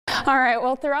All right,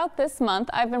 well, throughout this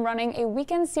month, I've been running a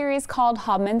weekend series called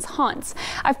Hobman's Haunts.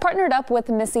 I've partnered up with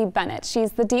Missy Bennett.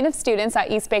 She's the Dean of Students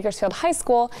at East Bakersfield High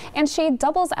School, and she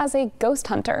doubles as a ghost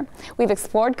hunter. We've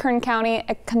explored Kern County,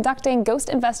 conducting ghost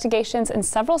investigations in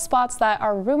several spots that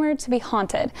are rumored to be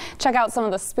haunted. Check out some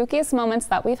of the spookiest moments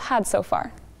that we've had so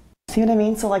far. See what I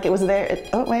mean? So like it was there.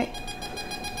 Oh, wait.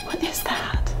 What is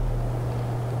that?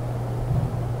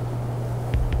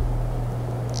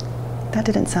 That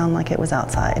didn't sound like it was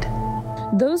outside.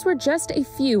 Those were just a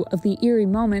few of the eerie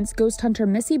moments ghost hunter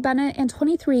Missy Bennett and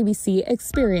 23ABC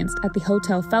experienced at the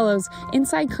Hotel Fellows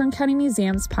inside Kern County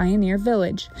Museum's Pioneer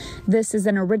Village. This is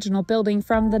an original building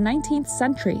from the 19th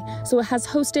century, so it has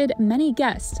hosted many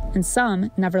guests, and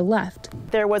some never left.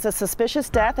 There was a suspicious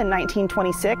death in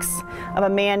 1926 of a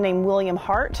man named William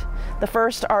Hart. The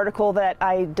first article that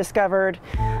I discovered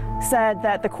said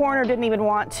that the coroner didn't even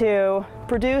want to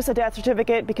produce a death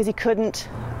certificate because he couldn't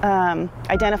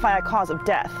identify a cause of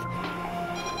death.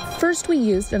 First, we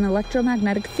used an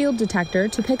electromagnetic field detector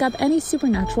to pick up any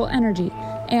supernatural energy,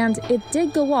 and it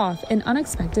did go off in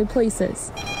unexpected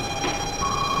places.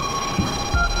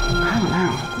 I don't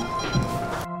know.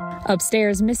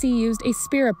 Upstairs, Missy used a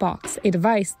spirit box, a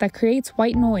device that creates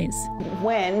white noise.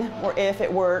 When or if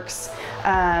it works,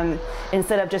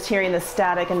 instead of just hearing the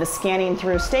static and the scanning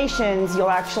through stations, you'll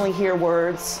actually hear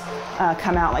words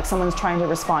come out like someone's trying to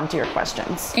respond to your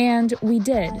questions. And we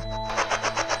did.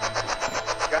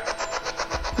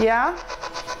 Yeah?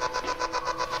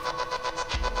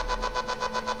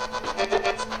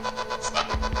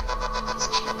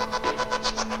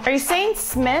 Are you saying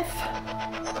Smith?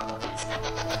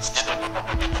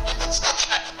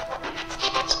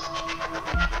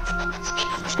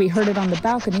 We heard it on the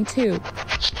balcony, too.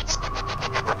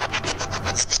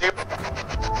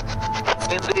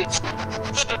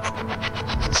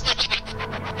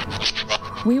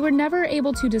 We were never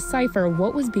able to decipher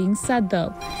what was being said,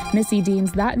 though. Missy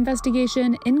deems that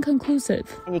investigation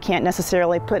inconclusive. You can't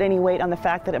necessarily put any weight on the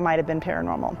fact that it might have been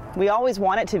paranormal. We always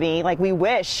want it to be, like we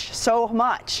wish so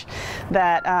much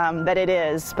that, that it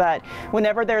is, but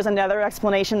whenever there's another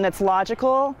explanation that's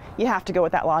logical, you have to go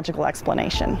with that logical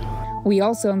explanation. We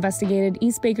also investigated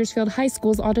East Bakersfield High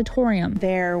School's auditorium.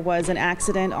 There was an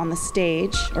accident on the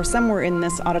stage, or somewhere in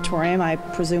this auditorium, I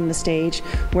presume the stage,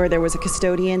 where there was a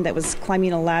custodian that was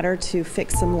climbing a ladder to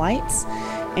fix some lights,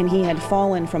 and he had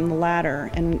fallen from the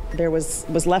ladder and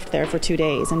was left there for 2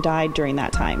 days and died during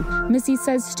that time. Missy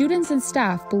says students and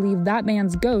staff believe that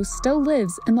man's ghost still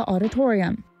lives in the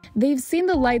auditorium. They've seen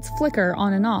the lights flicker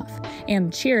on and off,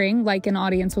 and cheering like an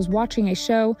audience was watching a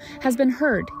show has been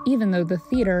heard even though the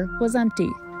theater was empty.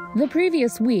 The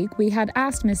previous week, we had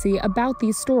asked Missy about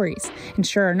these stories, and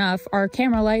sure enough, our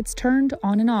camera lights turned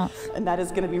on and off. And that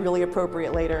is going to be really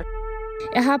appropriate later.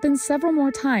 It happened several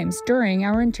more times during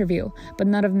our interview, but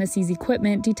none of Missy's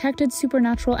equipment detected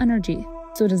supernatural energy.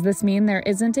 So does this mean there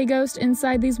isn't a ghost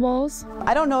inside these walls?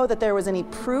 I don't know that there was any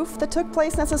proof that took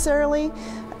place necessarily,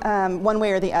 one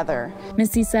way or the other.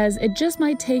 Missy says it just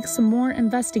might take some more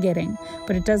investigating,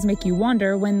 but it does make you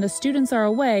wonder when the students are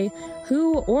away,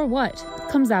 who or what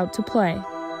comes out to play.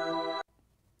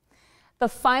 The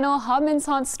final Hobman's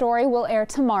Haunt story will air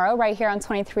tomorrow right here on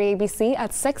 23ABC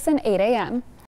at 6 and 8 a.m.